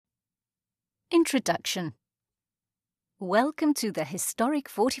Introduction. Welcome to the historic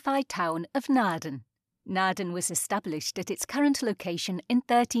fortified town of Naarden. Naarden was established at its current location in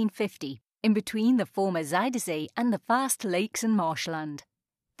 1350, in between the former Zuiderzee and the vast lakes and marshland.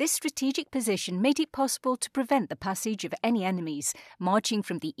 This strategic position made it possible to prevent the passage of any enemies marching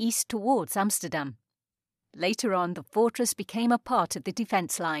from the east towards Amsterdam. Later on, the fortress became a part of the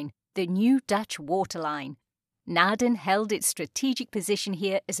defence line, the new Dutch waterline. Naarden held its strategic position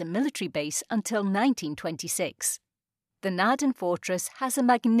here as a military base until 1926. The Naarden fortress has a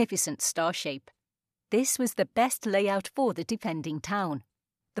magnificent star shape. This was the best layout for the defending town.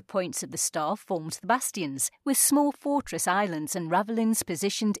 The points of the star formed the bastions, with small fortress islands and ravelins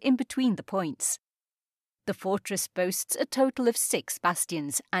positioned in between the points. The fortress boasts a total of 6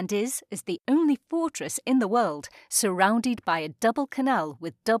 bastions and is, as the only fortress in the world, surrounded by a double canal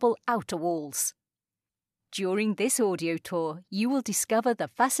with double outer walls. During this audio tour, you will discover the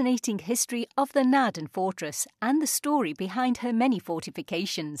fascinating history of the Naarden fortress and the story behind her many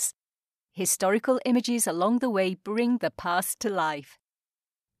fortifications. Historical images along the way bring the past to life.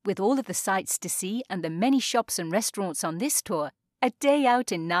 With all of the sights to see and the many shops and restaurants on this tour, a day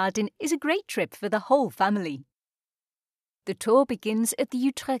out in Naarden is a great trip for the whole family. The tour begins at the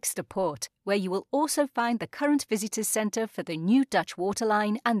Utrechtse Poort, where you will also find the current visitors centre for the new Dutch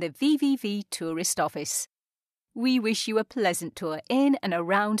waterline and the VVV tourist office. We wish you a pleasant tour in and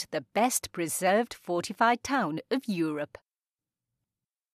around the best preserved fortified town of Europe.